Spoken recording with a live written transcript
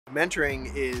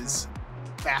mentoring is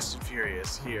fast and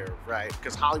furious here, right?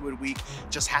 Because Hollywood Week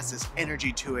just has this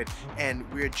energy to it, and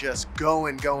we're just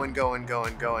going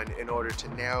in order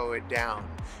to narrow it down.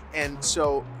 And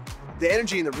so the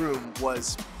energy in the room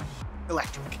was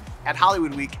electric. At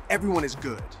Hollywood Week, everyone is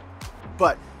good,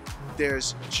 but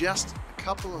there's just a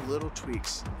couple of little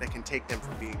tweaks that can take them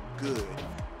from being good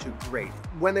to great.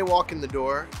 When they walk in the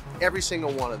door, every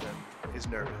single one of them is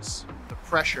nervous. The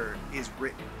pressure is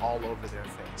written all over their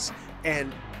face.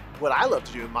 And what I love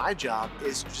to do in my job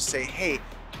is just say, hey,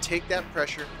 take that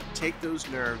pressure, take those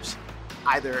nerves,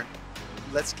 either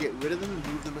let's get rid of them and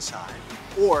move them aside,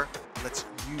 or let's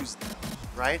use them,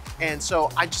 right? And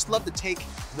so I just love to take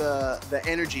the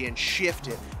energy and shift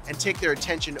it and take their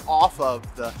attention off of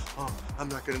the, oh, I'm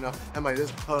not good enough, am I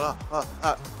this,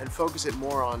 and focus it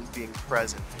more on being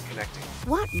present and connecting.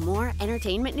 Want more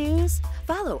entertainment news?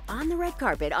 Follow On the Red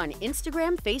Carpet on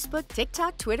Instagram, Facebook,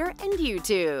 TikTok, Twitter, and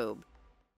YouTube.